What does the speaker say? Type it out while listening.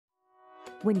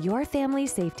When your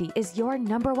family's safety is your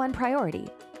 #1 priority,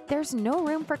 there's no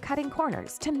room for cutting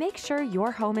corners to make sure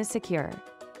your home is secure.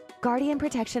 Guardian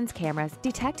Protection's cameras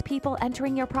detect people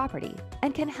entering your property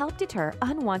and can help deter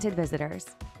unwanted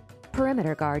visitors.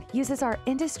 Perimeter Guard uses our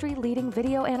industry-leading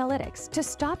video analytics to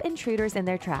stop intruders in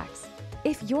their tracks.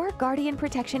 If your Guardian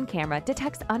Protection camera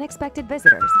detects unexpected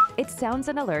visitors, it sounds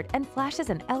an alert and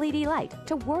flashes an LED light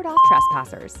to ward off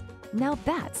trespassers. Now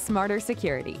that's smarter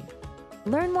security.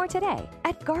 Learn more today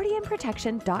at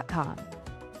guardianprotection.com.